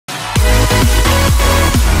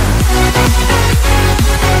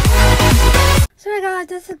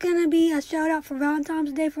this is going to be a shout out for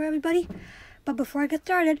Valentine's Day for everybody. But before I get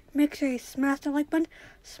started, make sure you smash the like button,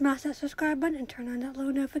 smash that subscribe button, and turn on that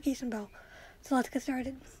little notification bell. So let's get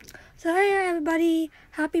started. So hey everybody,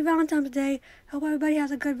 happy Valentine's Day. Hope everybody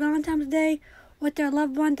has a good Valentine's Day with their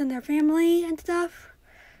loved ones and their family and stuff.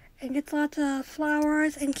 And gets lots of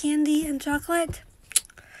flowers and candy and chocolate.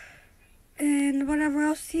 And whatever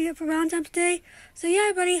else you get for Valentine's Day. So yeah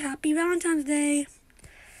everybody, happy Valentine's Day.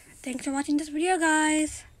 Thanks for watching this video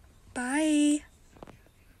guys. Bye.